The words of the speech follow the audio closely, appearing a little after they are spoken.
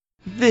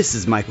This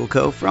is Michael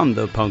Coe from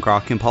the Punk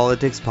Rock and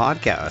Politics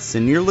Podcast,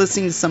 and you're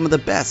listening to some of the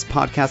best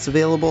podcasts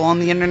available on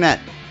the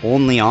internet,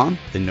 only on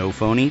the No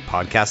Phony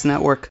Podcast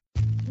Network.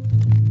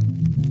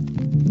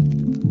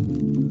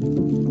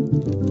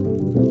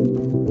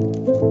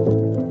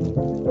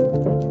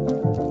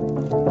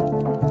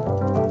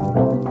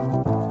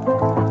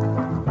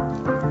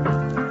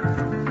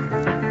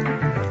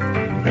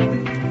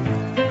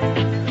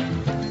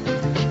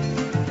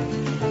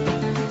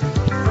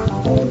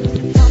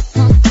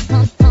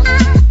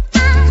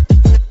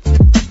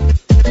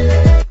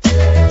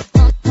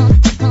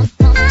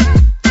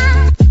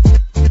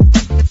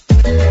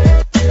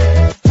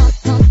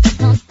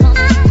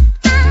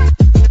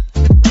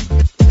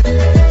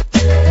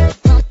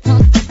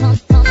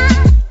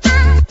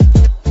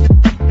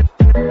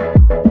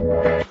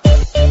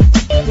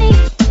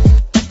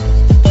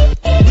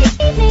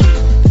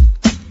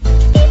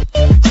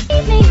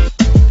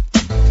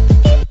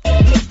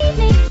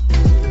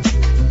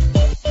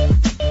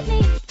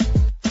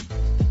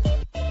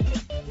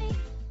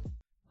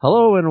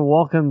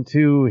 Welcome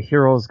to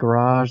Heroes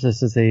Garage.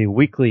 This is a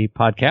weekly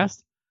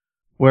podcast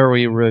where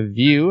we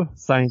review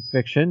science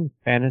fiction,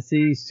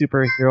 fantasy,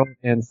 superhero,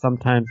 and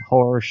sometimes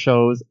horror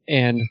shows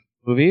and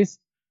movies.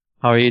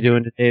 How are you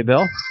doing today,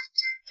 Bill?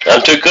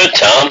 I'm doing good,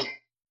 Tom.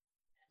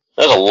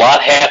 There's a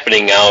lot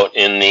happening out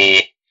in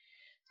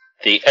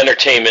the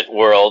entertainment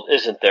world,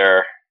 isn't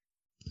there?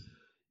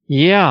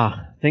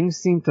 Yeah, things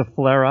seem to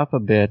flare up a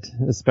bit,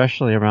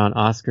 especially around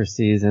Oscar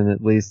season,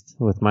 at least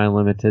with my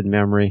limited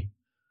memory.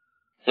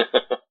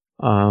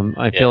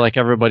 I feel like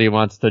everybody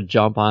wants to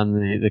jump on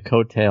the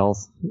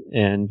coattails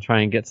and try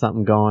and get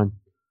something going.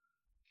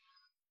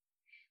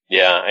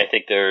 Yeah, I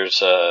think there's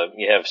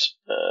you have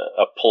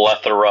a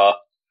plethora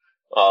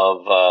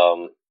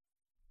of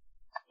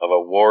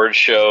award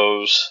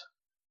shows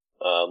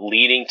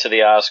leading to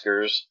the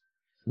Oscars.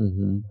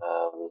 Mm-hmm.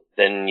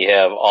 Then you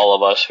have all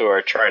of us who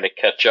are trying to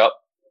catch up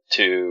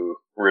to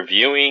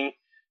reviewing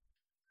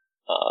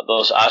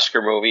those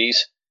Oscar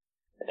movies,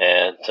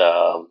 and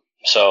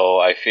so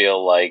I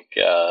feel like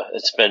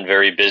it's been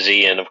very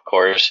busy, and of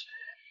course,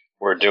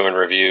 we're doing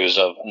reviews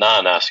of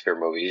non-Oscar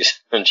movies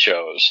and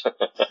shows.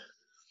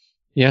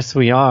 Yes,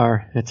 we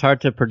are. It's hard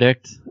to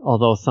predict,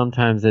 although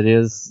sometimes it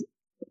is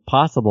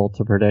possible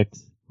to predict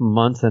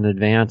months in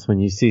advance when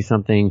you see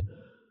something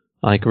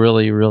like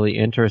really, really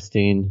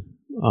interesting.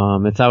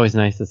 It's always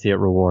nice to see it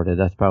rewarded.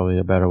 That's probably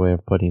a better way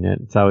of putting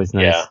it. It's always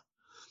nice. Yeah.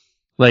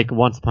 Like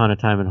Once Upon a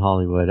Time in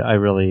Hollywood,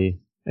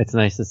 it's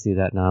nice to see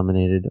that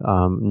nominated.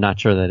 Not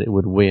sure that it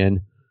would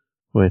win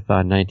with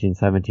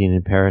 1917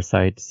 and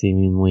Parasite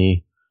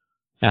seemingly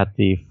at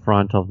the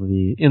front of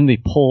in the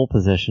pole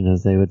position,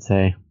 as they would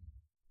say.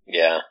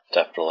 Yeah,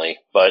 definitely.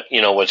 But,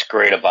 what's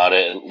great about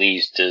it, at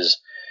least, is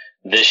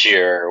this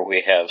year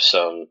we have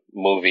some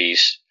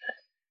movies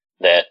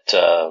that,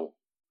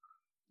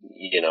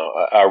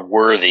 are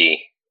worthy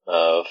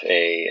of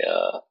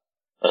a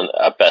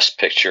Best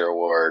Picture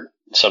award.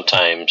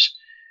 Sometimes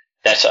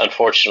that's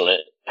unfortunate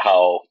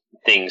how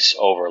things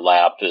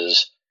overlap.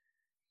 Is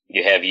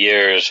you have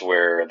years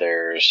where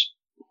there's,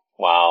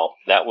 wow,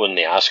 that won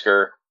the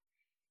Oscar,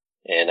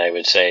 and I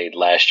would say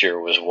last year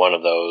was one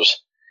of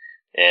those,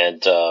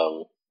 and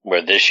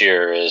where this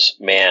year is,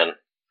 man,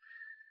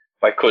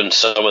 why couldn't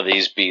some of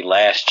these be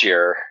last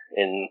year,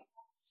 and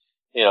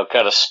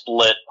kind of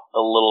split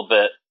a little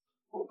bit,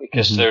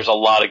 because there's a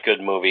lot of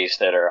good movies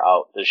that are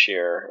out this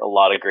year, a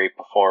lot of great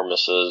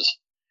performances,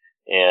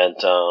 and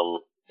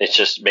it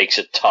just makes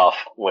it tough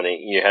when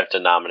you have to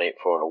nominate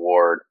for an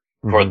award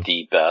for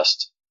the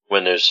best,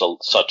 when there's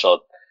such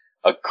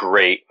a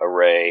great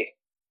array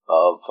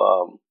of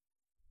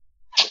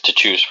to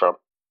choose from.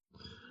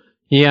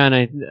 Yeah,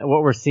 and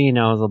what we're seeing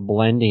now is a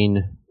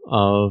blending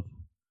of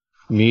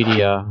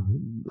media.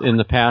 In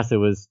the past, it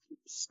was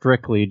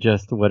strictly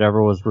just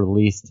whatever was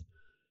released.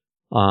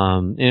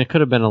 And it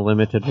could have been a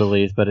limited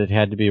release, but it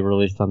had to be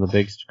released on the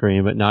big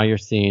screen. But now you're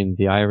seeing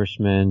The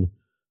Irishman,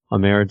 A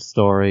Marriage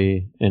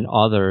Story, and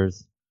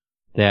others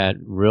that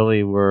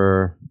really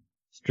were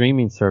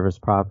streaming service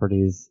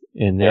properties,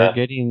 and they're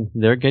getting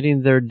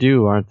their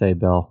due, aren't they,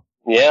 Bill?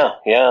 Yeah.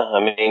 I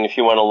mean, if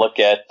you want to look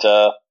at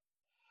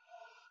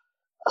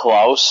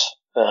Klaus,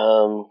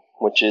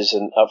 which is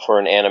up for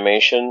an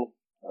animation,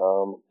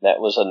 that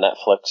was a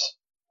Netflix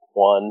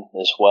one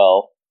as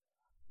well.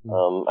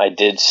 I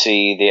did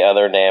see the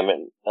other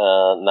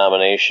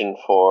nomination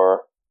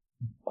for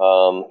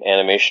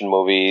animation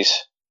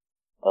movies.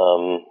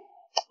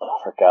 I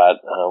forgot,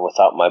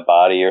 Without My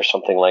Body or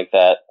something like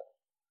that,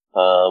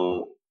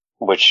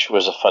 which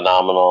was a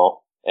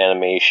phenomenal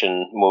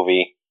animation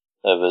movie.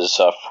 It was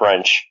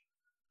French.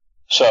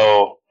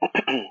 So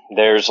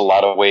there's a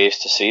lot of ways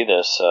to see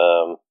this.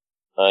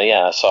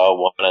 I saw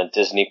one on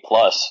Disney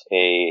Plus,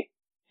 a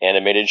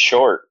animated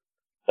short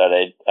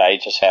that I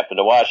just happened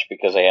to watch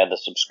because I had the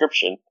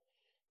subscription,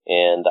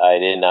 and I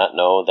did not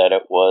know that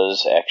it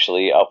was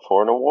actually up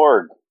for an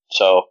award.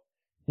 So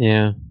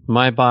yeah,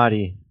 My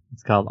Body.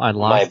 It's called I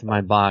Lost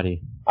My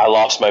Body. I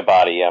Lost My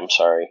Body. I'm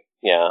sorry.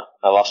 Yeah,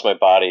 I Lost My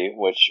Body,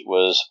 which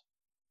was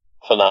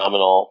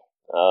phenomenal.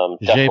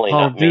 J'ai Definitely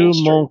not perdu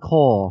mainstream. mon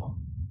corps.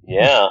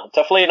 Yeah,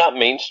 definitely not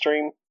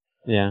mainstream.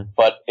 Yeah.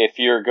 But if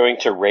you're going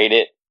to rate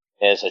it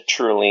as a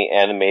truly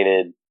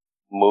animated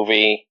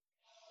movie,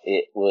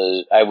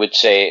 I would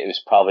say it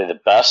was probably the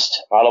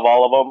best out of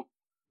all of them.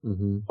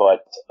 Mm-hmm.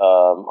 But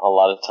a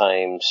lot of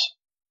times,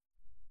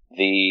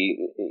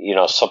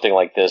 something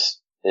like this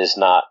is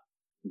not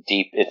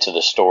deep into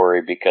the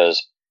story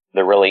because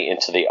they're really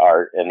into the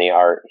art, and the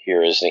art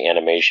here is the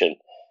animation.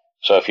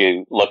 So if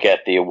you look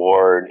at the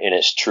award in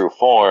its true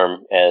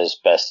form as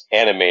best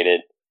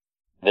animated,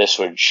 this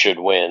one should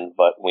win,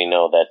 but we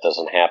know that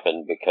doesn't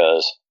happen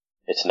because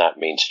it's not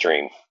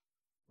mainstream.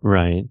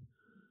 Right.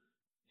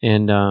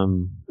 And,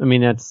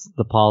 that's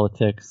the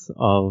politics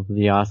of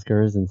the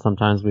Oscars, and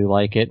sometimes we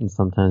like it and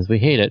sometimes we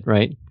hate it,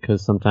 right?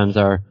 Because sometimes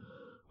our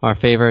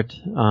favorite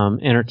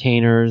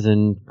entertainers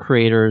and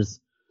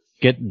creators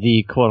get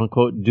the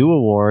quote-unquote due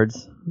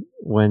awards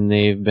when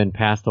they've been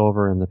passed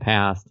over in the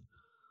past.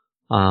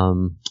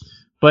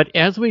 But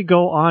as we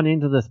go on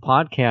into this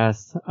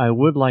podcast, I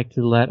would like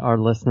to let our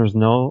listeners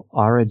know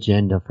our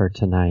agenda for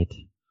tonight.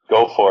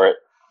 Go for it.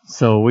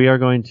 So we are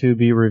going to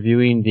be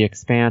reviewing The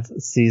Expanse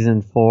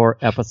Season 4,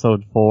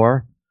 Episode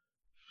 4,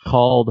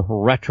 called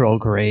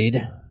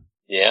Retrograde.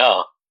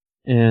 Yeah.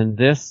 And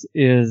this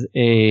is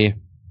a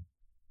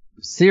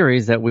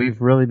series that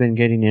we've really been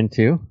getting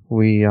into.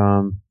 We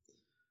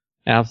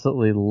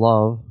absolutely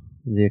love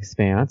The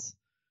Expanse.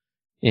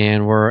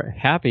 And we're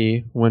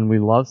happy when we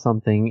love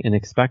something and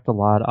expect a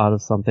lot out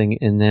of something,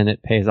 and then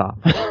it pays off.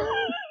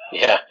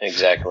 Yeah,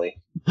 exactly.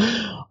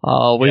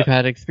 We've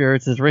had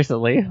experiences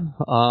recently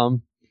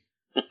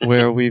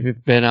where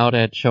we've been out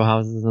at show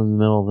houses in the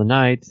middle of the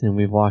night, and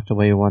we've walked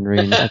away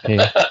wondering, okay,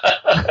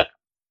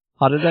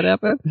 how did that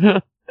happen?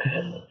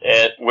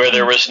 And where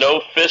there was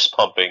no fist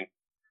pumping.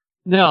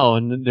 No,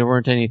 and there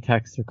weren't any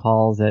texts or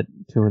calls at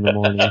 2 in the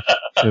morning.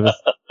 It was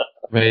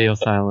radio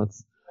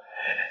silence.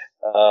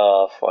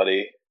 Oh,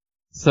 funny.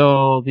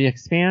 So, The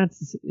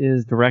Expanse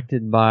is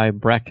directed by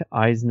Breck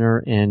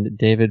Eisner and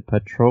David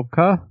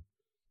Petroka.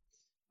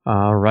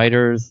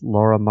 Writers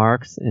Laura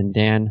Marks and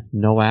Dan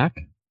Nowak.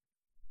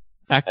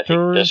 Actors. I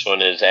think this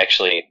one is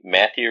actually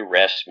Matthew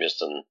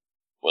Rasmussen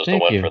was the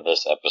one for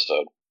this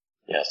episode.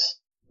 Yes.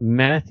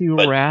 Matthew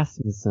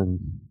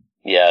Rasmussen.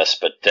 Yes,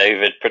 but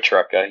David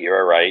Petroka,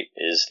 you're right,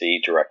 is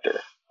the director.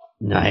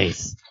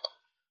 Nice.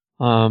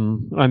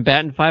 I'm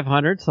batting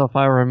 500, so if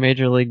I were a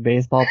Major League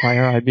Baseball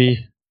player, I'd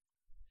be...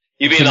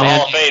 You'd be in the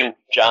Hall of Fame,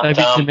 John. I'd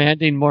be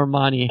demanding more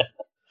money.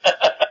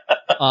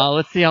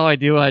 Let's see how I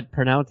do at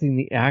pronouncing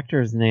the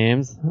actors'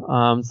 names.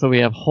 So we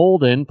have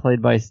Holden,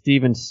 played by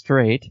Stephen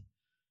Strait.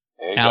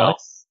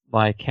 Alex,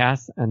 by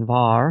Cass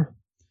Anvar.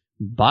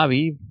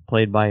 Bobby,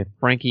 played by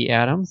Frankie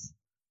Adams.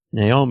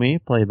 Naomi,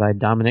 played by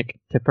Dominic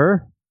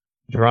Tipper.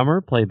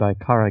 Drummer, played by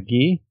Kara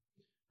Gee.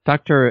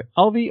 Dr.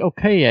 Elvie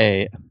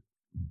Okaye.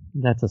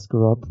 That's a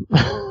screw up.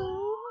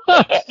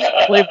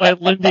 Played by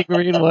Lindy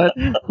Greenwood.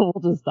 We'll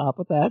just stop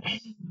with that.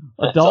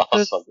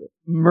 Adolphus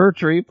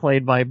Murtry,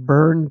 played by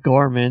Bern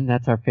Gorman.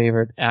 That's our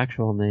favorite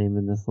actual name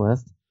in this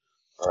list.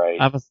 Right.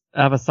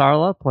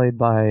 Avasarla, played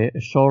by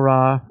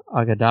Shora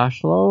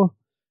Agadashlo.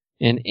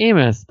 And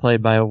Amos,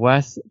 played by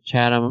Wes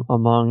Chatham,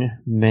 among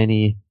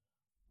many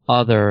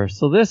others.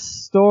 So this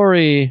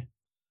story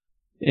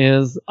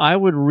is, I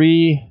would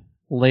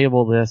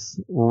relabel this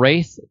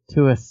Race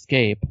to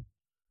Escape.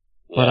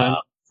 But I'm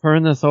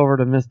turn this over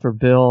to Mr.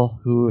 Bill,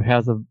 who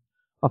has a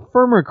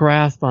firmer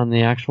grasp on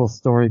the actual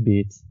story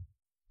beats.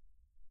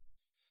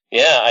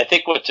 Yeah, I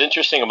think what's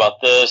interesting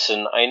about this,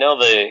 and I know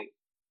the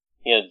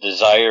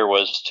desire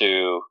was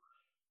to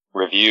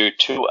review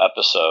 2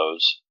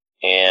 episodes,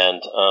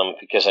 and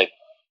because I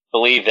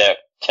believe that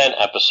 10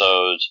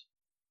 episodes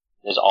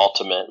is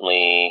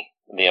ultimately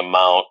the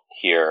amount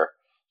here,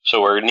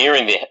 so we're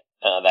nearing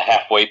the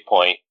halfway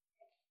point,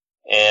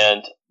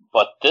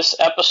 but this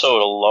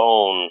episode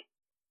alone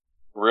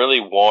really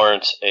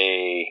warrants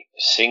a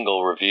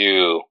single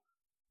review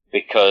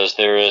because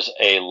there is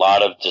a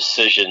lot of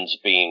decisions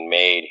being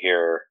made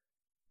here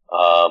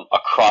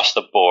across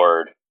the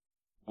board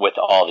with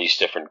all these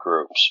different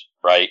groups,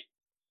 right?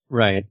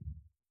 Right.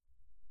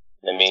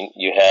 I mean,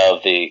 you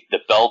have the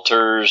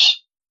Belters'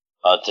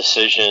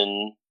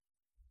 decision,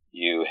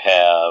 you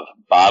have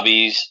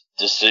Bobby's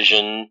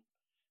decision,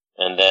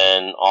 and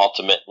then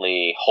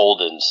ultimately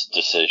Holden's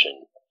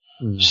decision.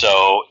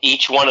 So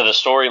each one of the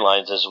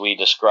storylines, as we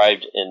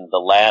described in the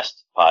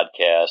last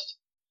podcast,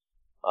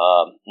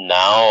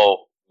 now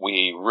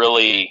we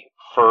really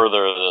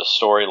further the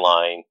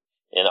storyline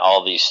in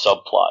all these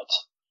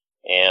subplots.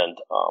 And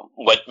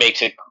what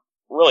makes it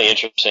really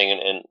interesting,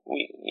 and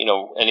we,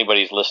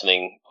 anybody's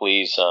listening,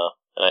 please, and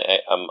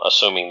I'm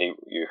assuming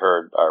you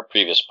heard our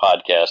previous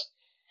podcast,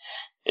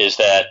 is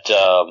that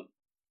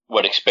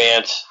what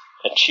Expanse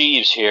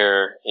achieves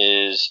here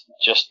is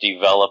just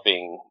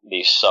developing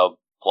these subplot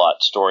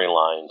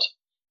storylines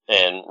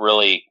and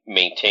really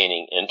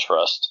maintaining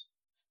interest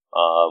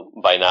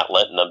by not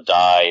letting them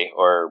die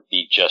or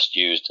be just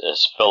used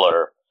as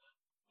filler,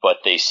 but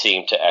they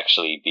seem to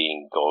actually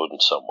be going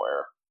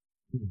somewhere.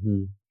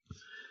 Mm-hmm.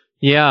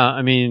 Yeah,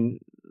 I mean,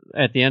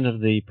 at the end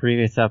of the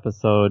previous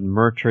episode,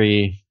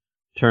 Murtry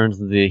turns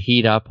the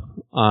heat up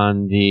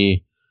on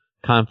the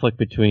conflict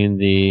between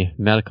the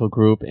medical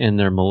group and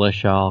their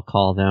militia, I'll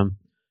call them,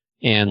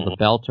 and the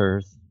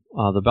Belters.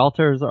 The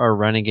Belters are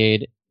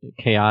renegade,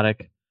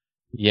 chaotic,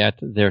 yet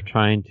they're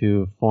trying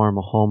to form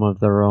a home of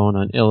their own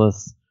on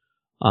Illis.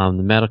 The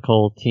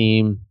medical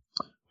team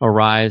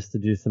arrives to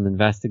do some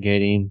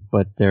investigating,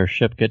 but their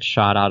ship gets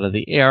shot out of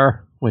the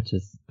air, which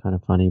is kind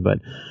of funny, but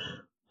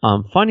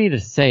funny to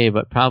say,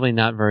 but probably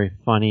not very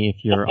funny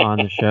if you're on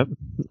the ship.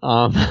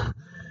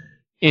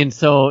 And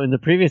so in the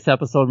previous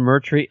episode,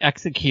 Murtry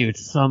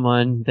executes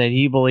someone that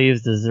he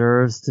believes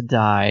deserves to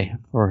die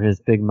for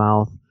his big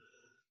mouth.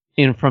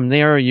 And from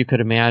there, you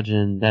could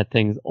imagine that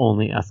things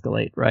only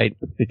escalate, right,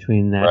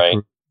 between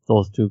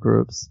those two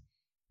groups.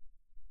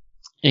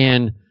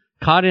 And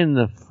caught in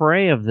the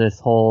fray of this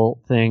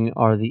whole thing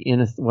are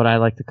what I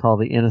like to call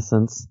the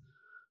innocents,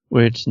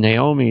 which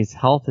Naomi's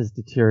health is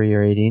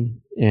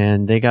deteriorating,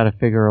 and they got to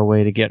figure a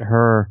way to get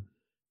her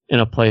in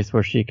a place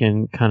where she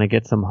can kind of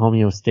get some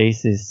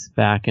homeostasis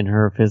back in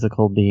her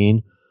physical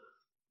being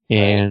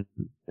and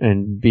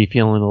be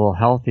feeling a little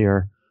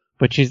healthier.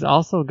 But she's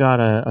also got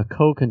a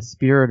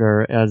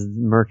co-conspirator, as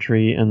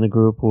Murtry and the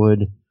group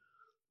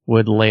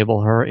would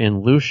label her,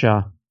 in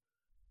Lucia.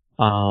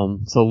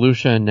 So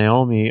Lucia and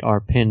Naomi are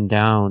pinned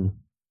down,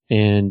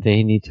 and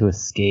they need to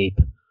escape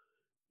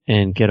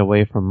and get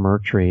away from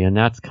Murtry. And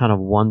that's kind of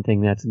one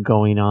thing that's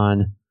going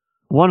on.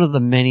 One of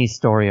the many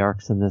story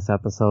arcs in this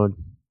episode.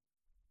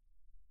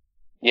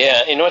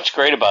 Yeah, what's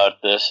great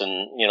about this,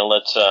 and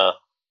let's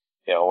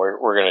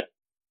we're gonna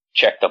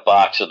check the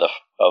box of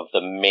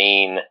the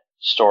main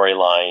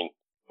storyline,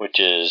 which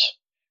is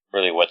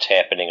really what's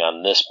happening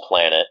on this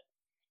planet,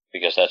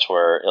 because that's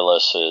where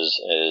Illis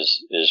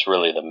is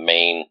really the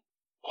main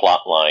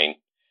plot line,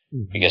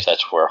 because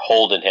that's where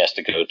Holden has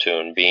to go to,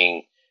 and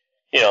being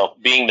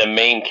the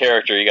main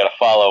character, you got to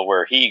follow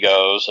where he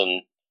goes,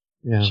 and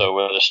so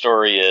where the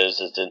story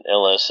is in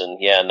Illis, and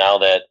now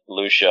that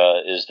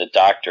Lucia is the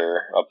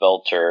doctor, a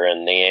Belter,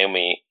 and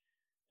Naomi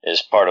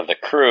is part of the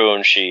crew,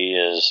 and she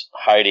is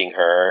hiding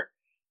her,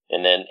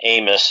 and then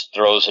Amos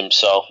throws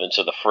himself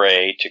into the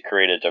fray to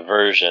create a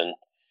diversion,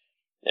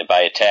 and by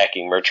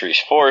attacking Murtry's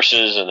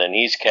forces, and then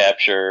he's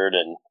captured,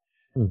 and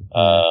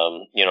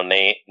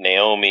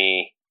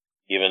Naomi,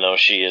 even though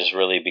she is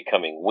really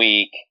becoming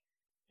weak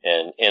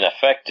and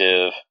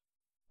ineffective,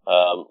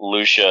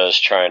 Lucia is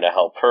trying to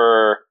help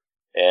her,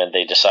 and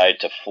they decide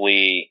to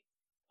flee,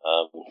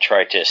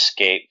 try to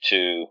escape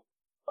to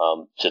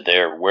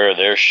where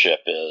their ship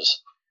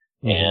is,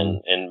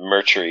 and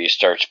Murtry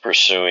starts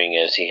pursuing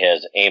as he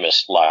has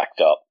Amos locked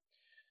up.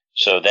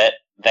 So that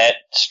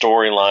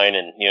storyline,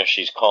 and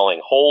she's calling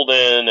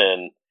Holden,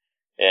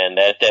 and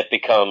that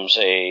becomes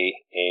a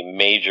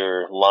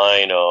major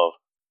line of,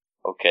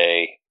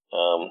 okay,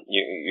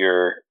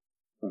 you're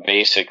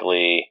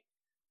basically,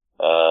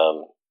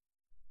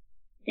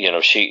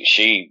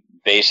 she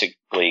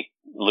basically,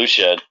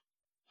 Lucia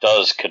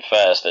does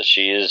confess that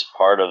she is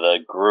part of the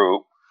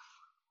group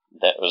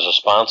that was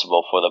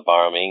responsible for the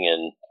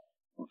bombing,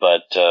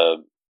 but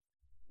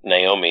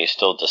Naomi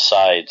still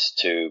decides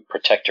to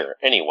protect her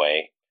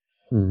anyway.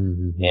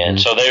 And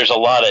so there's a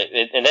lot of,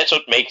 and that's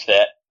what makes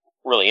that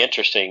really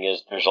interesting,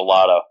 is there's a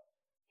lot of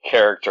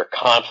character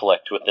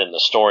conflict within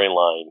the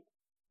storyline,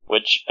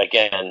 which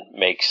again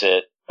makes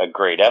it a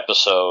great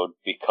episode,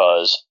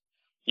 because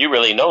you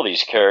really know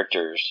these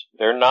characters.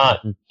 They're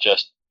not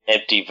just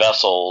empty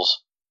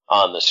vessels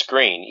on the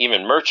screen.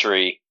 Even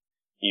Murtry,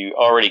 you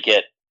already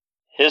get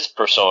his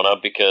persona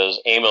because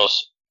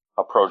Amos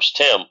approached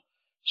him.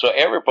 So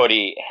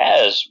everybody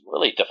has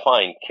really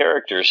defined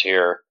characters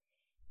here,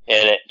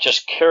 and it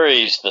just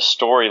carries the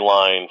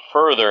storyline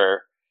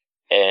further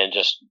and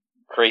just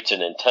creates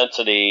an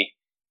intensity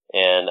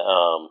and,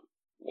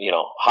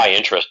 high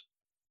interest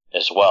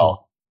as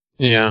well.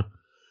 Yeah.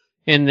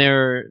 And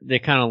they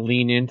kind of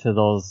lean into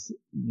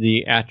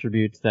the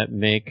attributes that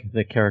make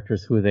the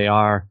characters who they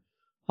are.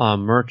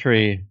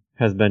 Murtry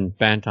has been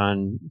bent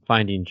on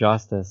finding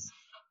justice,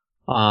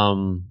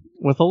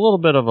 with a little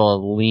bit of a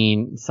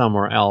lean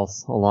somewhere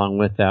else along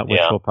with that,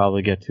 which we'll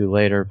probably get to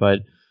later.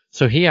 But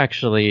so he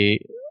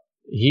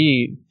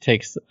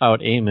takes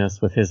out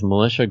Amos with his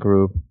militia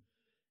group.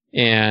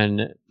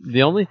 And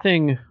the only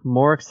thing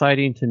more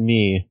exciting to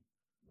me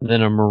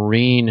than a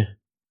Marine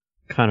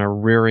kind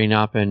of rearing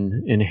up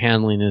and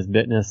handling his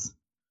business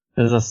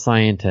is a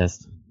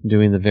scientist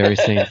doing the very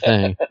same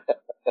thing.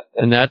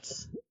 And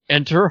that's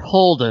enter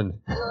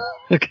Holden.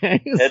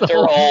 Okay.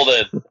 Enter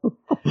Holden.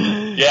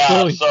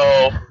 Yeah,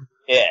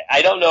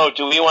 I don't know.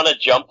 Do we want to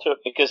jump to it?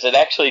 Because it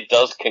actually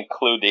does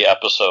conclude the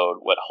episode,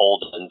 what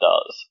Holden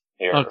does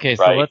here. Okay,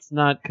 right? So let's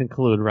not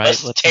conclude, right?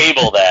 Let's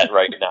table that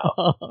right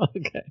now.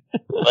 Okay.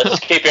 Let's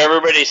keep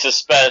everybody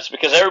suspense,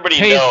 because everybody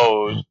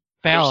knows.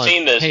 Balance. We've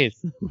seen this.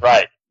 Pace.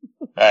 Right.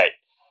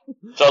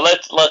 So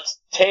let's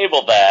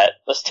table that.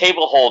 Let's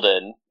table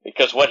Holden,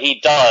 because what he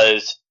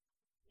does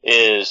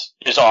is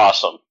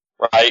awesome.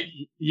 right?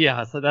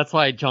 Yeah, so that's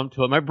why I jumped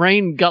to it. My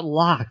brain got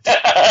locked.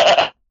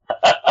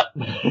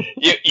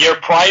 Your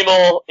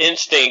primal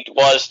instinct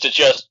was to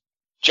just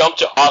jump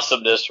to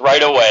awesomeness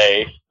right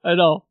away. I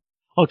know.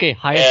 Okay,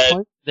 highest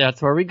point.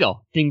 That's where we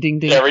go. Ding, ding,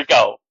 ding. There we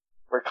go.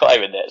 We're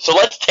climbing that. So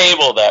let's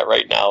table that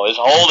right now. As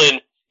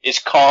Holden is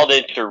called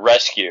in to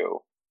rescue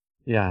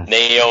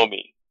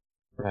Naomi.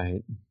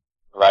 Right.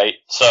 Right.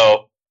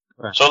 So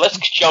let's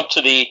jump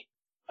to the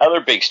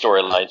other big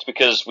storylines,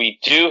 because we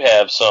do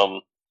have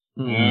some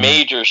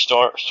major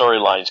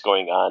storylines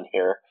going on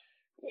here,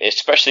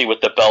 especially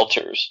with the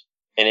Belters.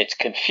 And it's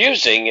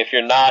confusing if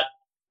you're not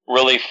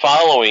really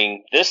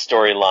following this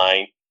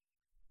storyline,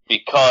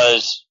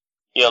 because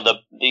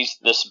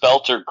this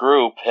Belter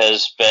group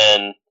has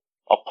been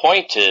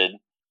appointed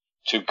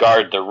to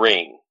guard the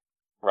ring,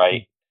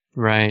 right?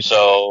 Right.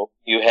 So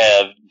you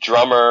have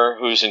Drummer,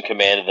 who's in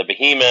command of the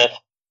Behemoth,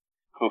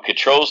 who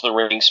controls the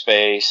ring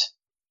space,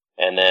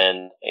 and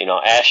then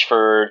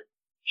Ashford,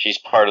 she's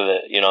part of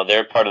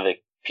they're part of the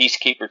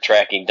Peacekeeper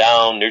tracking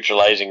down,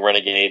 neutralizing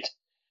renegades,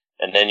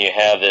 and then you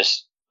have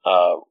this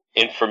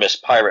infamous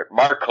pirate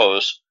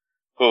Marcos,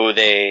 who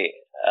a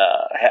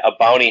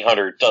bounty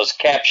hunter does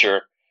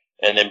capture,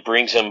 and then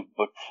brings him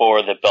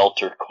before the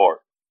Belter court,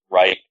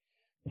 right?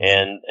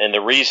 And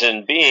the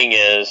reason being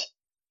is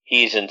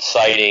he's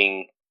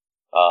inciting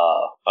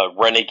a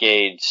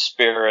renegade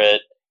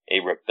spirit, a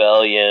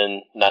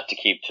rebellion, not to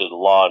keep to the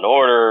law and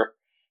order.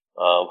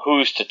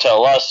 Who's to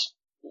tell us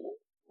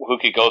who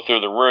could go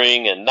through the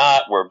ring and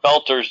not? We're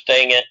Belters,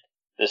 dang it.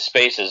 This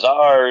space is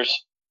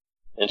ours.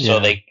 And so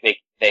they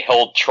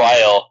hold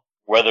trial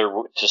whether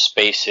to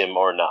space him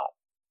or not.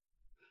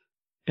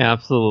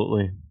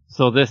 Absolutely.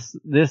 So this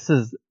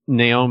is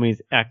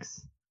Naomi's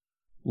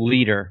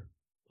ex-leader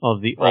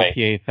of the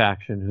OPA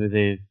faction who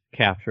they've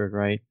captured,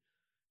 right?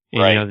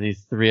 And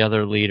these three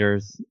other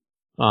leaders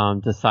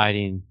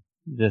deciding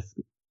this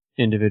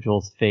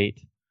individual's fate.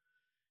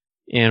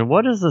 And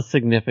what is the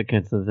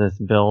significance of this,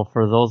 Bill,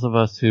 for those of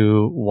us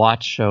who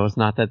watch shows,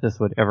 not that this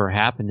would ever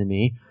happen to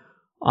me,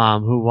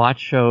 who watch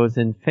shows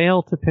and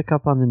fail to pick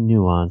up on the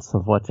nuance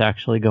of what's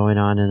actually going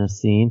on in a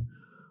scene?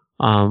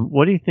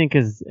 What do you think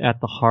is at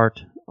the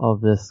heart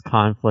of this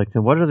conflict,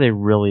 and what are they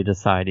really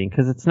deciding?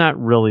 Because it's not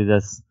really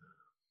this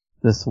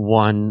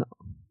one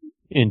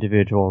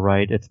individual,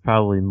 right? It's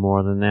probably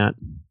more than that.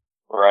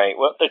 Right.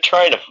 What they're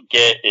trying to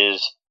get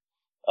is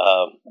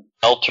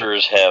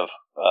Belters have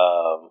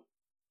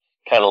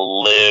kind of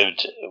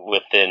lived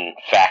within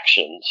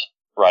factions,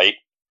 right?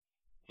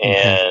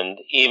 And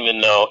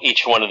even though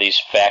each one of these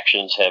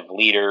factions have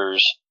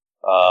leaders,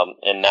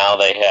 and now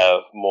they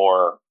have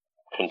more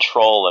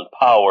control and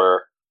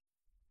power,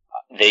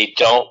 they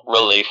don't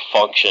really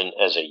function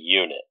as a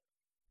unit.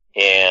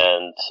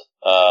 And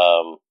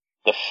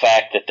the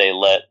fact that they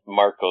let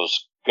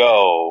Marcos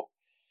go,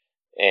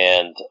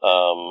 and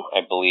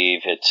I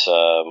believe it's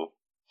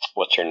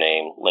what's her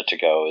name? Let her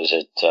go.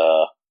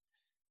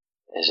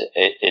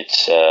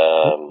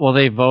 Well,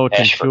 they vote,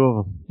 Ashford.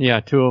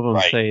 and two of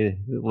them say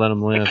let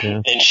him live.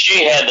 Yeah. And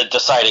she had the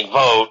deciding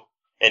vote,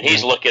 and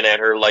he's looking at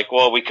her like,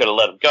 well, we could have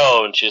let him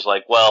go, and she's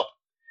like, well,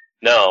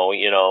 no,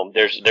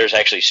 there's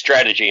actually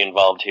strategy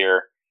involved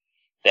here,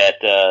 that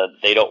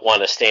they don't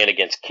want to stand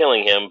against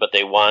killing him, but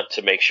they want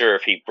to make sure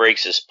if he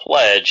breaks his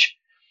pledge,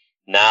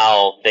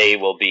 now they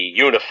will be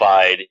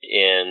unified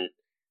in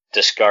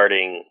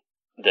discarding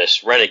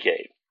this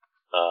renegade,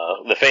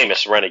 the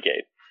famous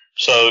renegade.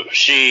 So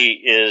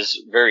she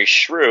is very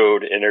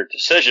shrewd in her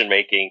decision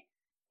making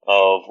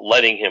of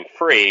letting him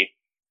free,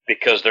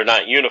 because they're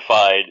not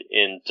unified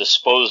in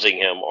disposing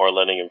him or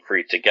letting him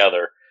free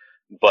together.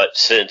 But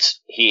since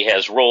he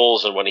has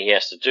rules and what he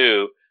has to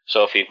do,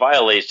 so if he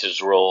violates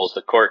his rules,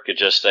 the court could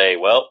just say,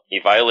 well, he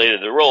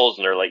violated the rules,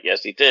 and they're like,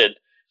 yes, he did.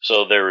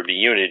 So there would be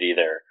unity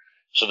there.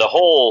 So the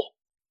whole,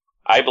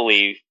 I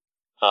believe,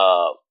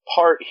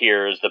 part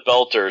here is the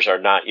Belters are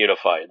not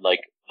unified,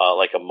 like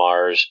a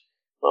Mars.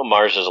 Well,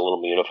 Mars is a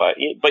little unified,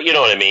 but you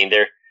know what I mean.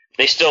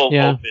 They still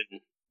open.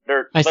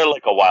 They're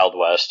like a Wild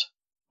West.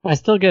 I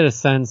still get a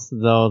sense,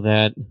 though,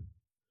 that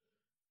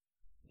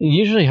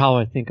usually how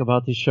I think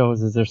about these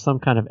shows is there's some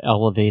kind of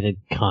elevated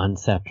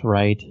concept,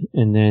 right?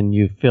 And then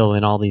you fill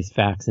in all these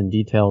facts and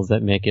details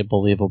that make it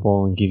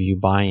believable and give you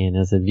buy-in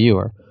as a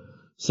viewer.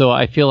 So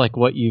I feel like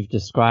what you've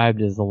described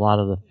is a lot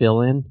of the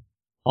fill-in,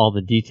 all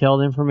the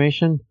detailed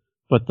information,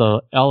 but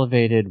the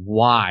elevated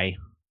why,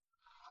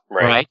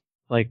 right?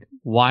 Like,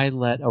 why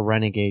let a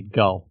renegade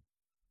go?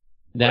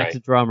 That's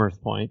Drummer's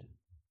point.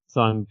 So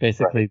I'm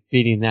basically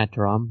beating that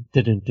drum.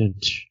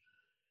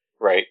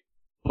 Right.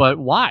 But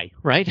why,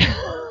 right?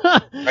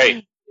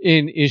 Right.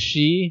 And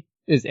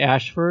is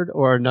Ashford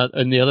or not,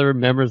 and the other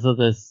members of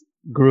this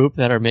group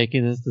that are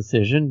making this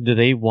decision, do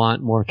they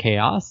want more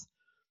chaos?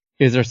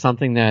 Is there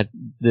something that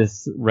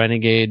this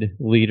renegade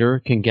leader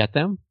can get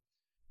them?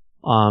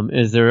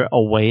 Is there a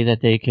way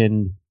that they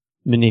can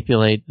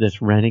manipulate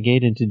this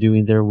renegade into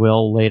doing their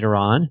will later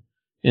on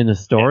in the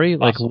story?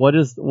 Like, what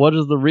is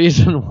the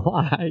reason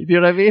why? Do you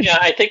know what I mean? Yeah,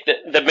 I think that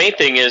the main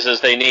thing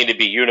is they need to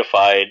be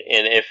unified,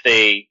 and if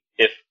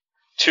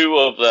two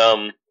of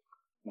them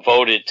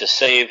voted to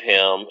save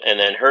him, and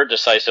then her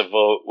decisive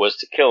vote was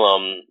to kill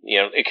him,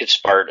 it could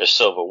spark a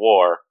civil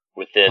war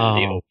within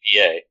the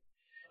OPA.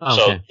 Okay.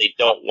 So they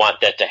don't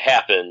want that to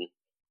happen.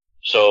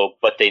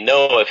 But they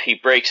know if he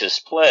breaks his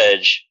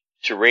pledge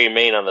to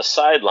remain on the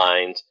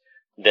sidelines,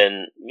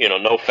 then,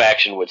 no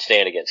faction would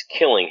stand against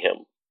killing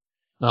him.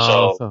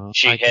 So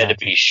she had to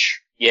be,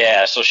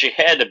 so she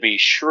had to be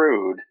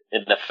shrewd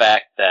in the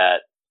fact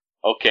that,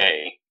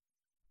 okay,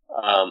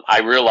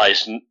 I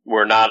realize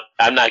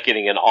I'm not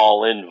getting an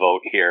all-in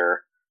vote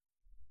here,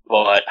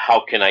 but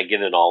how can I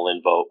get an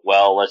all-in vote?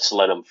 Well, let's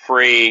let him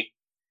free,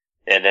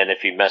 and then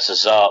if he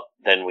messes up,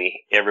 then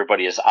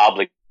everybody is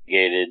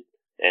obligated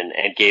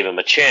and gave him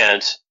a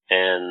chance,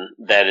 and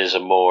that is a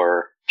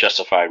more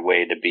justified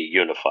way to be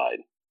unified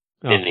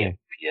in the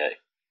OPA.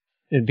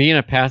 And being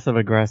a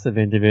passive-aggressive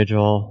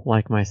individual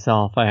like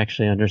myself, I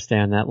actually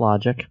understand that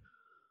logic.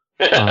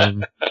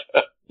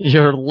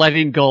 You're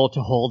letting go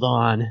to hold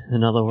on,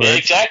 in other words.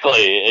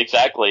 Exactly.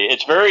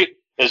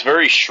 It's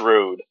very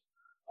shrewd.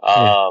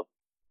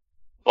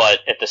 But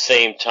at the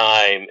same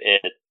time,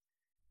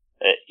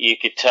 you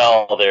could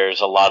tell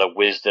there's a lot of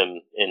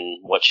wisdom in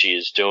what she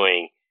is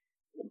doing.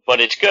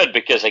 But it's good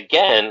because,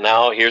 again,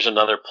 now here's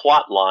another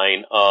plot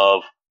line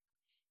of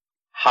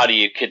how do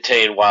you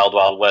contain Wild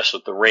Wild West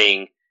with the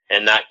ring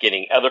and not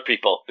getting other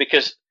people.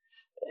 Because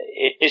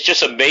it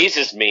just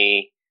amazes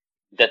me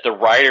that the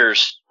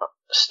writers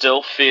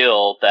still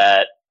feel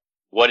that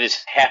what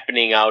is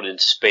happening out in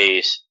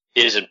space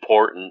is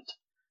important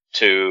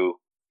to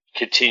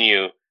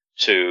continue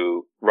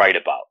to write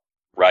about,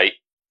 right?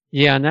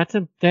 Yeah, and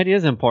that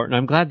is important.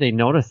 I'm glad they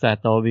noticed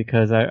that, though,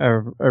 because I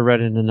read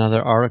in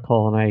another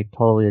article, and I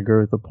totally agree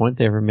with the point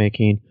they were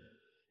making,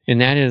 and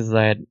that is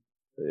that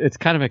it's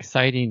kind of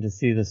exciting to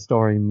see the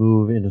story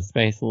move into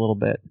space a little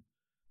bit.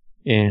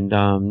 And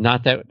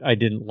not that I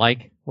didn't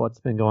like what's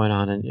been going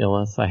on in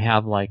Illis. I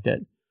have liked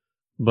it.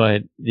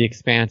 But the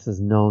Expanse is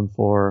known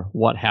for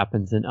what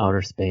happens in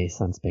outer space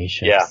on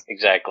spaceships. Yeah,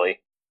 exactly.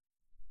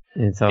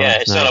 And so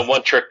it's not a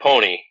one-trick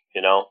pony,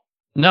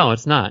 No,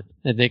 it's not.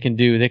 They can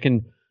do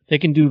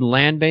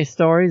land-based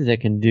stories. They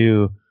can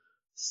do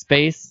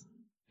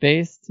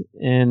space-based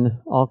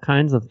and all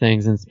kinds of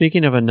things. And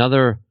speaking of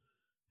another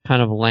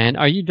kind of land,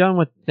 are you done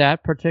with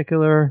that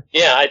particular?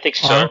 Yeah, I think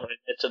so. Arc?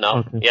 It's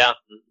enough. Okay. Yeah.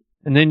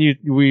 And then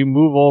we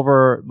move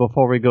over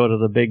before we go to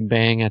the Big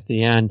Bang at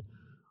the end.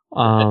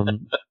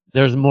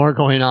 There's more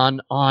going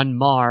on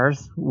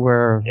Mars,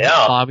 where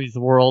Bobby's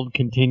world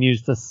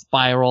continues to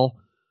spiral.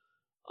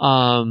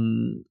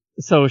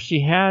 So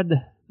she's had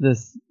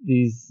this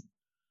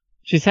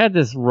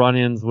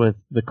run-ins with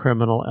the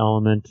criminal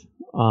element,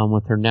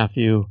 with her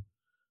nephew.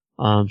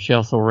 She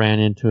also ran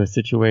into a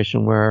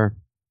situation where,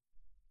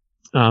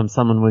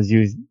 someone was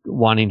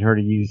wanting her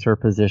to use her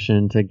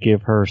position to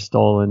give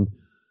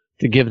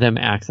them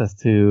access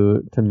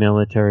to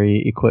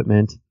military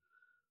equipment.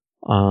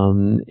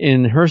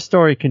 And her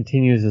story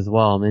continues as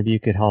well. Maybe you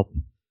could help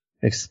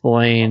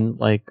explain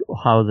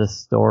how this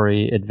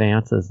story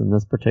advances in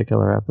this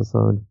particular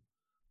episode.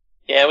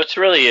 Yeah,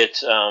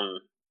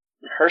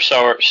 her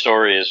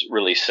story is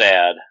really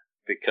sad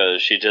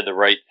because she did the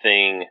right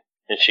thing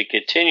and she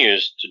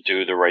continues to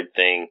do the right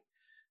thing,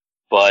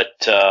 but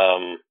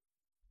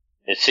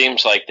it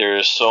seems like there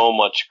is so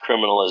much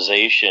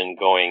criminalization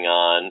going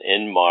on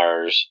in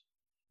Mars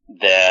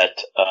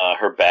that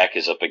her back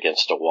is up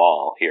against a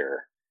wall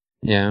here.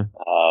 Yeah.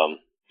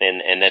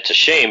 And that's a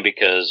shame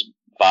because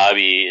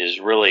Bobby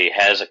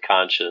has a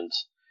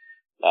conscience.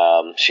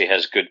 She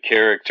has good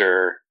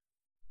character.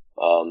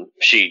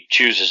 She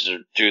chooses to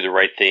do the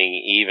right thing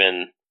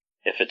even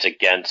if it's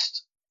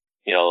against,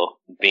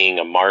 being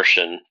a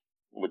Martian,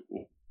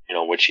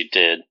 which she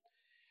did.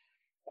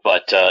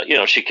 But,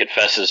 she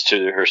confesses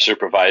to her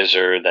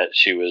supervisor that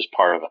she was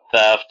part of a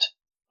theft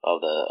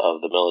of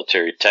the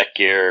military tech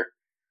gear.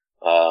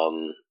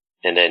 And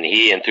then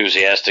he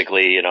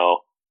enthusiastically,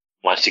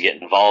 wants to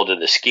get involved in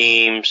the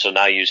scheme. So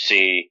now you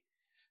see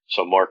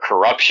some more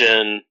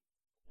corruption,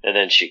 and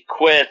then she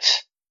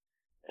quits,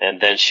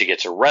 and then she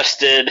gets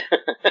arrested,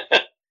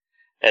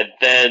 and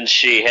then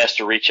she has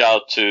to reach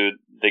out to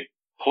the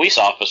police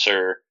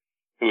officer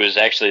who is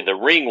actually the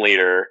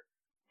ringleader,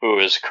 who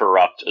is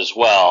corrupt as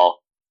well,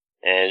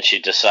 and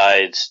she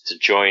decides to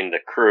join the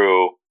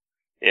crew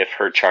if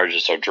her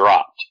charges are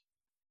dropped.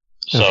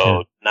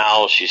 So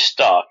now she's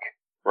stuck,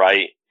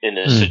 right, in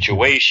a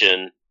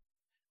situation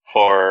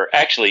for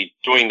actually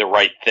doing the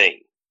right thing.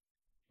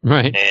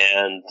 Right.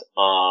 And,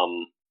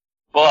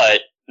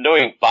 but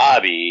knowing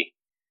Bobby,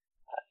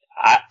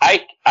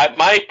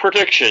 my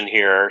prediction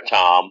here,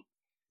 Tom,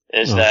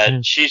 is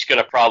that she's going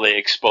to probably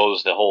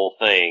expose the whole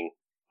thing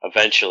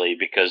eventually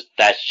because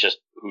that's just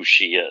who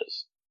she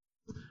is.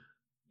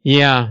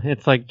 Yeah,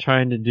 it's like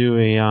trying to do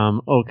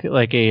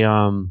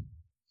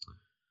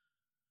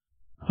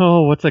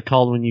what's it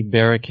called when you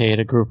barricade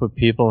a group of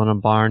people in a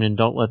barn and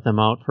don't let them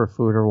out for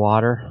food or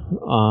water?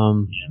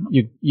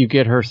 You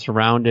get her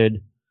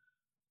surrounded,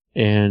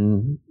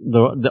 and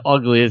the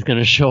ugly is going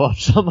to show up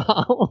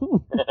somehow.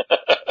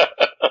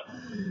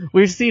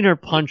 we've seen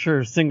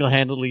her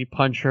single-handedly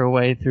punch her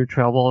way through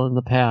trouble in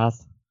the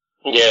past.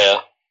 Yeah.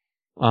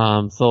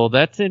 So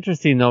that's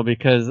interesting though,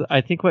 because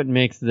I think what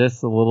makes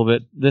this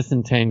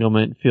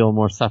entanglement feel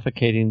more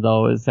suffocating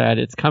though is that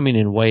it's coming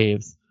in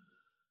waves.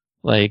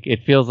 Like,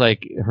 it feels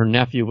like her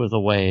nephew was a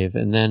wave,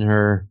 and then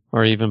or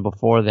even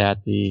before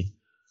that, the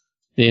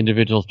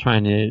individuals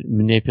trying to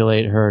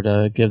manipulate her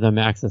to give them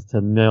access to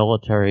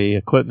military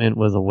equipment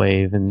was a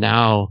wave, and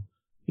now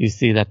you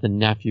see that the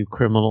nephew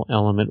criminal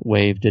element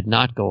wave did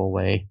not go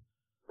away.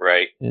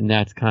 Right. And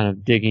that's kind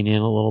of digging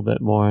in a little bit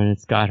more, and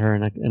it's got her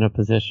in a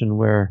position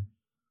where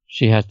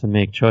she has to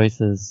make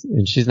choices,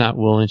 and she's not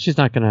going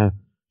to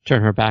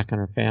turn her back on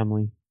her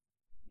family.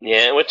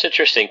 Yeah, and what's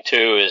interesting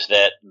too is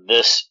that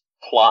this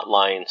plot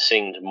line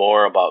seemed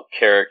more about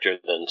character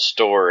than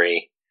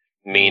story,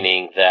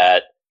 meaning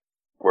that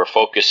we're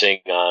focusing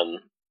on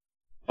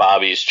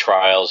Bobby's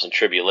trials and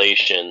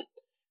tribulation,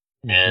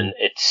 and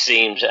it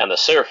seems on the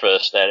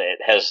surface that it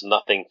has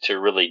nothing to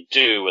really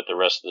do with the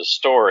rest of the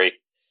story.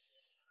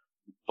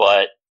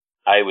 But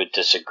I would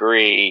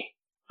disagree.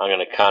 I'm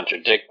going to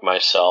contradict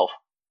myself,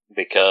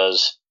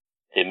 because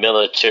the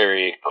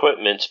military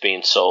equipment's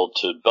being sold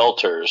to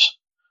Belters.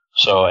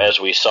 So as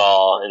we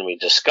saw and we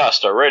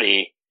discussed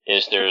already,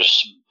 is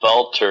there's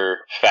Belter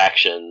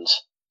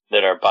factions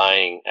that are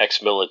buying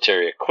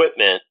ex-military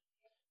equipment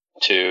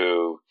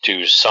to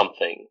do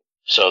something.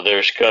 So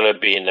there's going to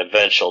be an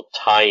eventual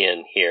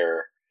tie-in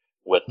here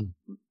with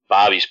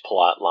Bobby's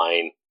plot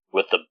line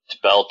with the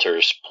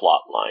Belters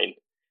plot line.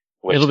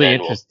 Which it'll be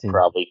interesting.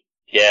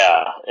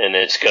 And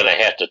it's going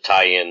to have to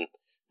tie in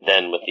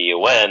then with the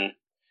UN,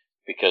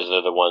 because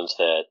they're the ones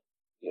that,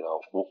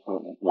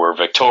 were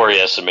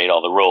victorious and made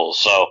all the rules.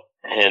 So,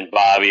 and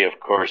Bobby, of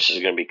course, is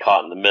going to be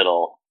caught in the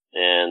middle.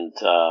 And,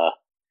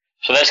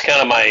 so that's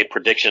kind of my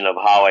prediction of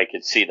how I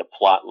could see the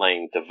plot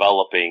line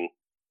developing.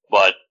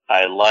 But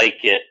I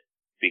like it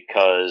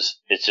because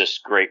it's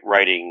just great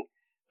writing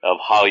of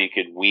how you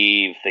could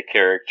weave the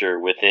character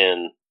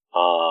within,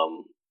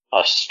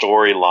 a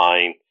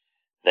storyline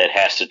that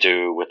has to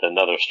do with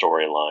another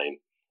storyline.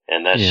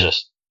 And that's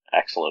just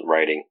excellent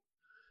writing.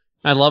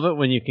 I love it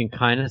when you can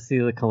kind of see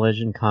the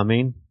collision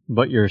coming,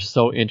 but you're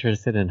so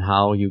interested in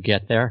how you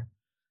get there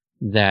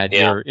that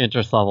your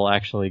interest level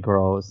actually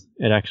grows.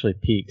 It actually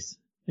peaks.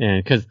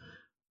 And because,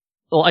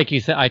 like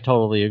you said, I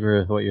totally agree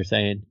with what you're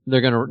saying.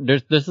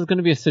 This is going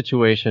to be a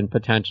situation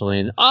potentially,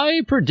 and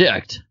I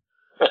predict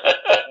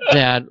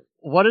that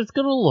what it's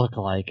going to look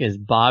like is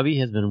Bobby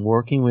has been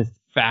working with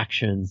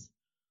factions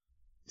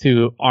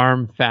to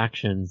arm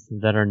factions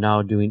that are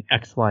now doing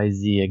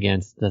XYZ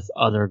against this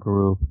other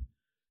group.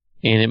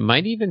 And it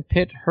might even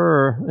pit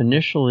her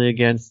initially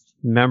against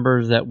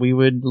members that we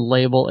would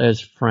label as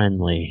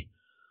friendly.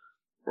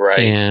 Right.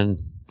 And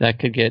that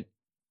could get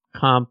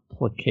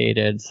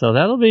complicated. So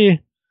it'll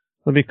be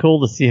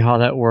cool to see how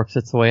that works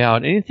its way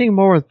out. Anything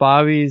more with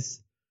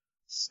Bobby's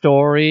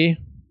story?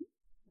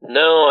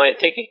 No, I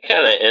think it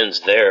kind of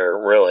ends there,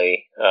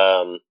 really.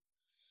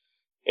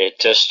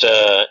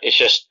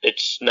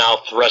 It's now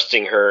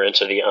thrusting her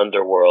into the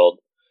underworld,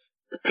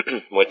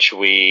 which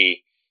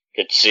we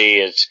could see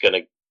it's going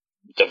to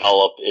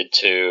develop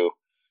into,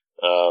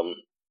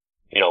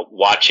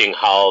 watching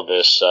how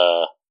this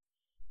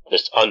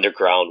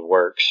underground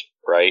works,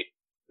 right?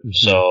 Mm-hmm.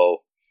 So,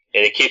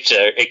 and it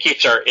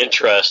keeps our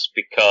interest,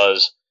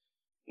 because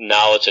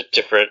now it's a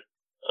different,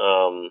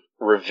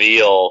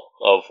 reveal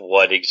of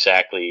what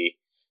exactly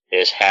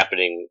is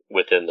happening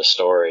within the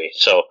story.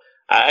 So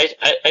I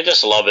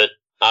just love it,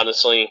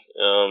 honestly,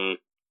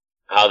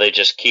 how they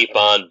just keep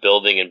on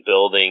building and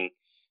building,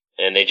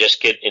 and they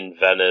just get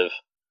inventive,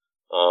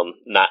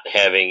 not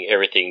having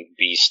everything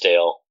be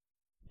stale.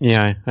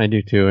 Yeah, I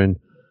do too. And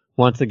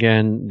once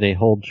again, they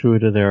hold true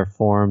to their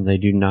form. They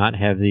do not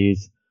have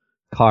these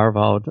carve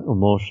out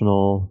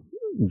emotional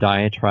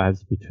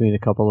diatribes between a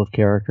couple of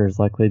characters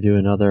like they do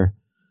in other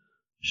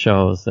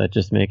shows that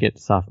just make it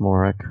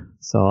sophomoric.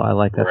 So I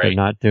like that they're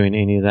not doing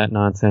any of that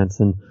nonsense.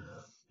 And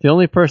the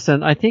only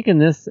person, I think in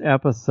this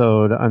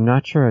episode, I'm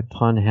not sure a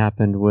ton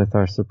happened with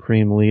our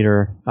supreme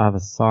leader,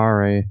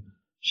 Avasari.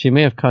 She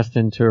may have cussed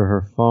into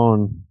her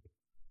phone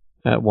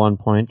at one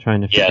point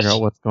trying to figure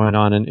out what's going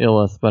on in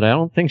Illis, but I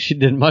don't think she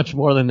did much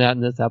more than that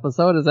in this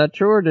episode. Is that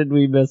true, or did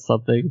we miss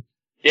something?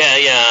 Yeah,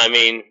 I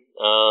mean,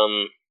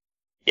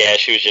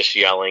 she was just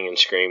yelling and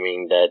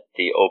screaming that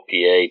the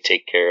OPA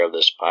take care of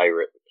this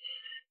pirate.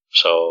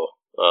 So,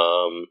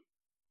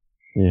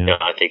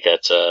 I think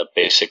that's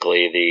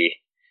basically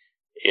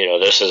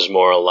this is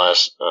more or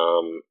less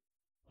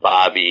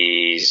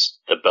Bobby's,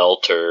 the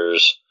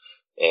Belters,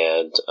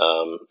 and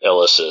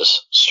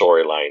Illis's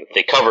storyline.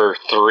 They cover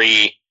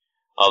 3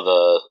 of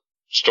the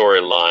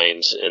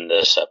storylines in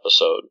this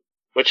episode,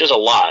 which is a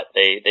lot.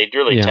 They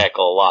really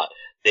tackle a lot.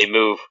 They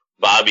move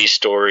Bobby's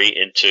story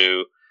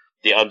into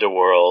the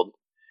underworld.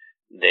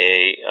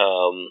 They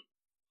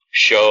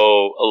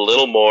show a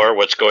little more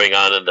what's going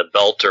on in the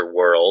Belter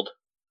world,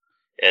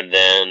 and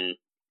then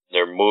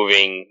they're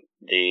moving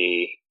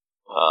the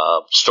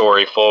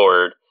story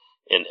forward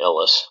in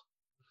Illis.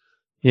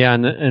 Yeah,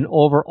 and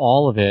over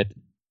all of it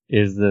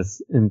is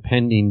this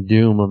impending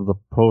doom of the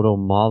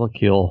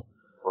proto-molecule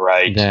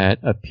Right. that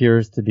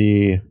appears to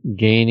be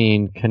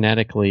gaining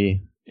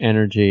kinetically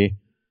energy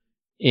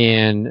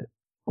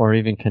or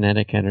even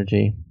kinetic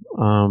energy.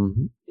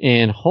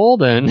 And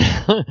Holden,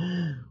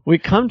 we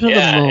come to the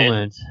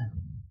moment.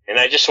 And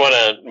I just want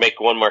to make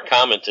one more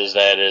comment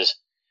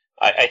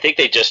I think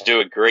they just do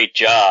a great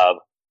job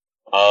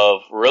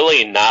of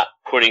really not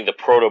putting the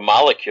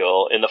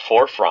proto-molecule in the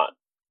forefront,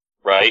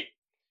 right?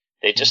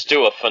 They just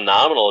do a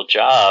phenomenal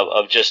job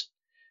of just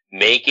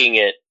making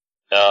it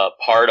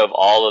part of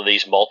all of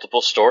these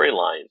multiple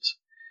storylines.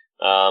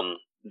 And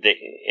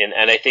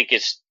I think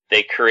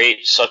they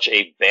create such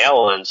a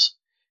balance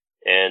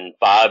in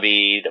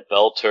Bobby, the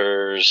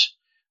Belters,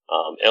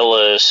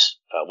 Illis,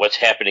 what's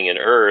happening in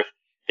Earth.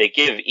 They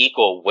give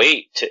equal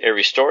weight to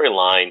every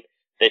storyline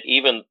that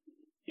even,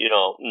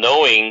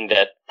 knowing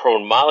that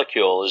Prone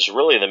Molecule is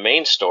really the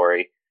main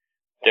story,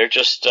 they're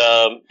just,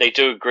 they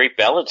do a great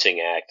balancing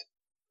act.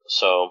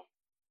 So.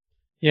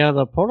 Yeah,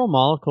 the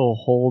proto-molecule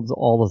holds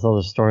all those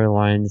other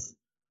storylines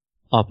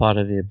up out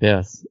of the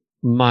abyss,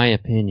 my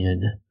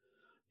opinion.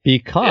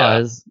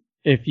 Because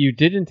if you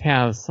didn't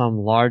have some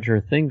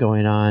larger thing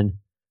going on,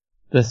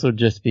 this would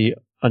just be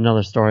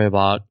another story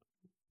about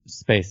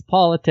space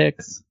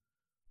politics,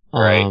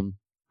 right.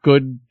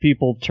 Good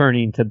people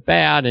turning to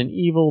bad and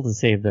evil to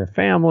save their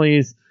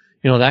families,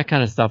 that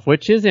kind of stuff,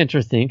 which is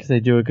interesting because they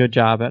do a good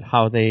job at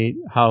how they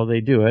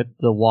do it.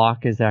 The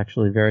walk is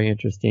actually very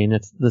interesting.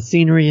 The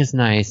scenery is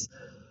nice,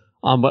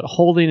 but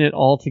holding it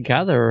all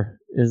together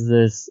is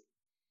this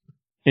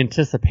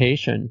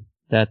anticipation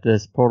that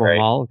this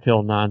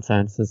proto-molecule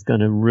nonsense is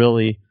going to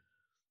really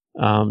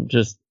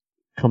just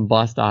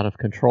combust out of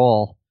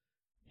control.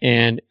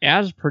 And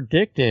as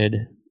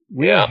predicted,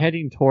 we are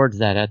heading towards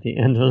that at the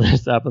end of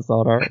this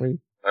episode, aren't we?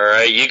 All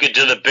right, you could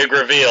do the big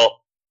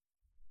reveal.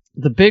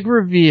 The big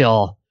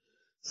reveal.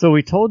 So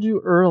we told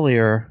you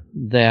earlier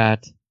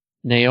that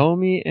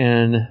Naomi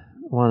and, I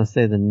want to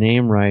say the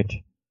name right,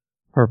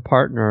 her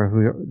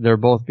partner, they're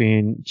both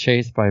being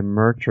chased by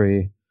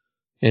Mercury.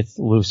 It's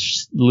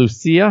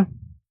Lucia.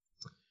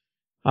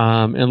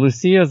 And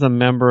Lucia is a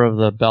member of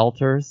the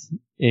Belters,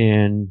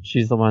 and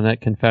she's the one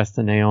that confessed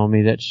to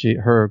Naomi that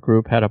her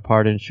group had a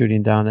part in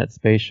shooting down that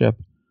spaceship,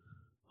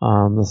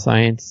 the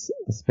science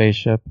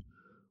spaceship.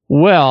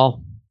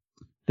 Well,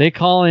 they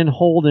call in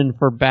Holden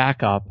for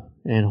backup,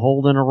 and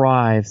Holden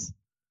arrives,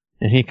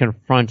 and he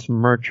confronts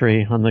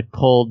Mercury on the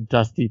cold,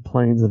 dusty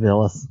plains of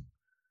Illis.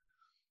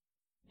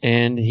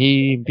 And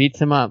he beats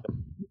him up,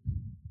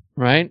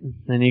 right?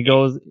 And he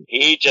goes...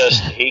 He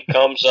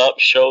comes up,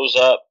 shows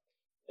up,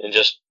 and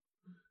just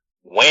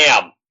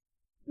wham!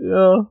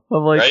 Yeah,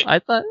 I'm like,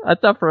 right? I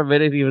thought for a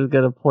minute he was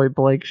going to point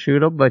blank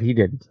shoot him, but he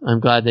didn't. I'm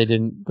glad they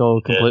didn't go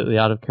completely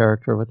out of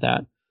character with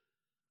that.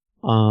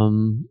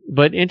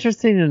 But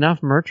interesting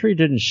enough, Mercury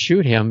didn't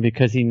shoot him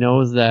because he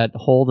knows that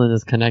Holden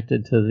is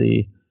connected to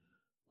the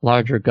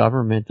larger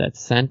government that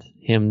sent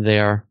him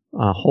there,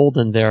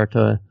 Holden there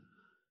to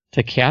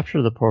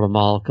capture the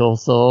proto-molecule.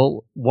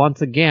 So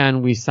once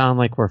again, we sound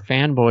like we're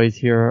fanboys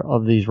here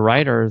of these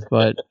writers,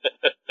 but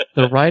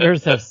the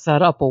writers have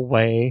set up a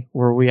way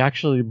where we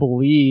actually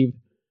believe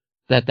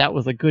that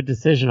was a good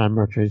decision on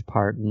Mercury's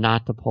part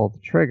not to pull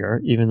the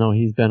trigger, even though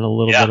he's been a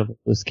little bit of a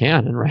loose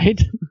cannon,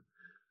 right?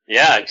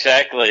 Yeah,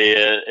 exactly.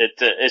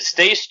 It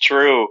stays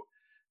true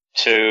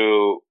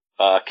to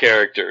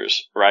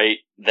characters, right?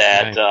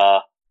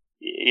 That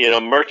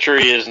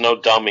Mercury is no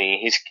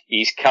dummy.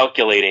 He's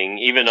calculating,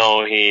 even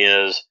though he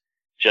is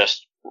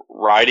just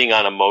riding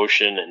on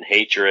emotion and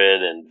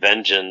hatred and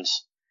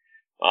vengeance.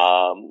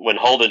 When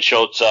Holden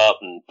shows up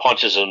and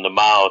punches him in the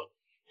mouth,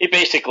 he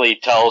basically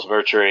tells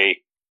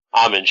Mercury,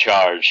 "I'm in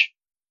charge,"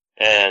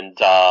 and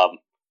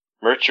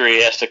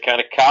Mercury has to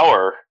kind of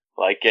cower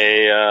like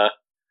a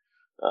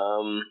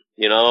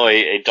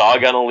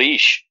dog on a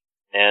leash.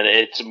 And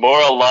it's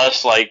more or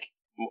less like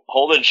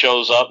Holden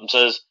shows up and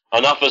says,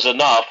 "Enough is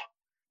enough.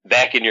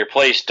 Back in your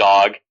place,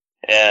 dog."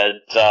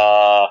 And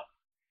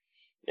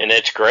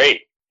it's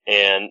great.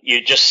 And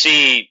you just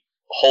see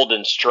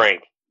Holden's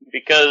strength,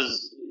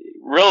 because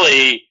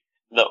really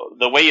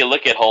the way you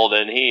look at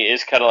Holden, he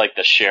is kind of like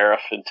the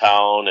sheriff in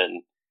town,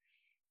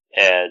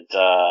 and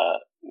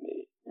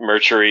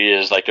Mercury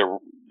is like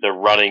the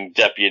running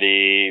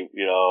deputy,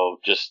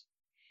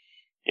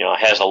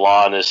 has a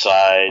law on his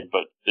side,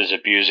 but is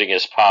abusing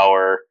his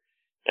power.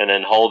 And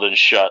then Holden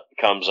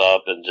comes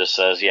up and just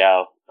says,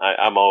 "Yeah,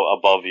 I'm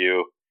above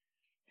you,"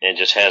 and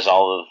just has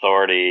all the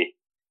authority.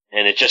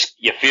 And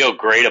you feel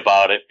great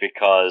about it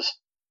because,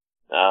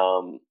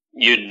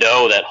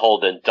 that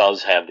Holden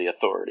does have the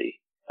authority.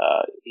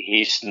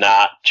 He's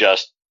not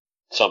just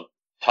some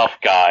tough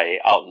guy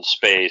out in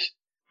space,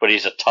 but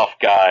he's a tough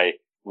guy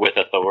with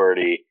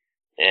authority.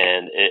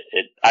 And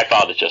I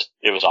found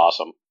it was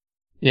awesome.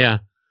 Yeah.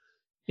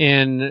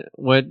 And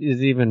what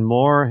is even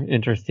more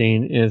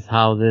interesting is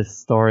how this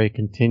story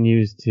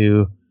continues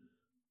to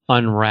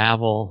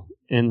unravel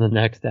in the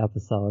next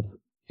episode.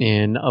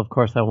 And of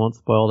course, I won't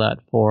spoil that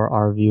for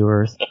our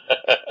viewers.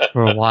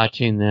 for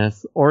watching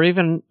this, or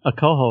even a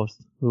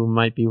co-host who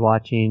might be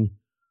watching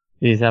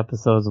these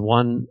episodes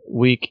 1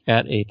 week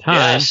at a time.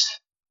 Yes.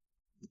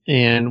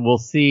 And we'll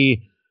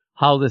see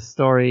how this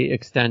story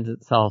extends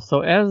itself.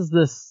 So as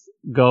this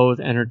goes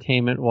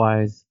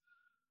entertainment-wise,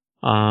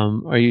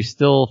 are you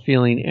still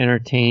feeling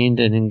entertained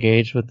and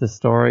engaged with the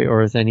story,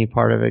 or is any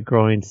part of it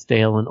growing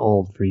stale and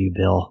old for you,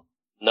 Bill?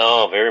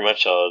 No, very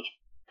much so. It's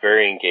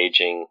very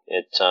engaging.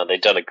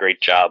 They've done a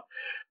great job.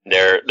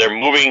 They're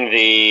moving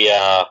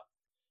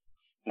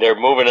they're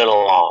moving it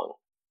along.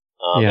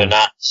 Yeah. They're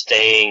not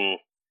staying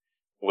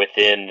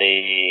within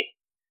the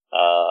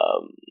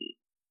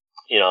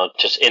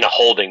just in a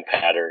holding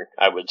pattern,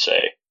 I would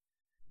say.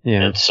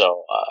 Yeah. And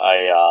so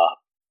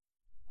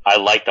I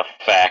like the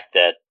fact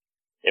that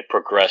it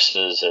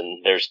progresses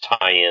and there's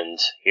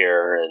tie-ins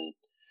here,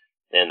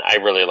 and I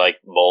really like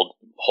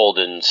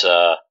Holden's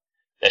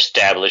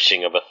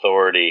establishing of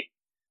authority,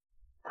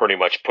 pretty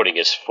much putting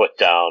his foot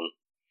down.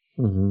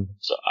 Mm-hmm.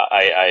 So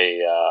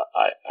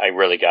I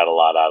really got a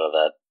lot out of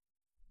that.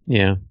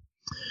 Yeah.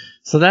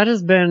 So that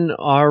has been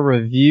our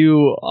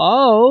review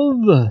of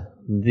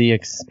The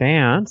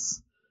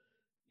Expanse,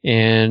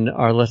 and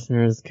our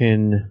listeners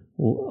can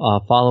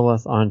follow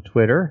us on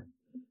Twitter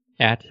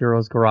at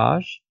Heroes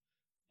Garage,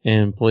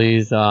 and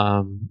please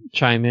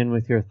chime in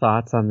with your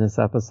thoughts on this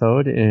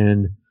episode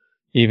and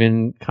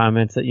even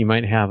comments that you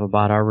might have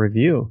about our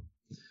review.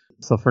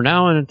 So for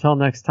now and until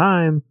next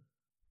time,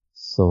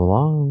 so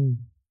long.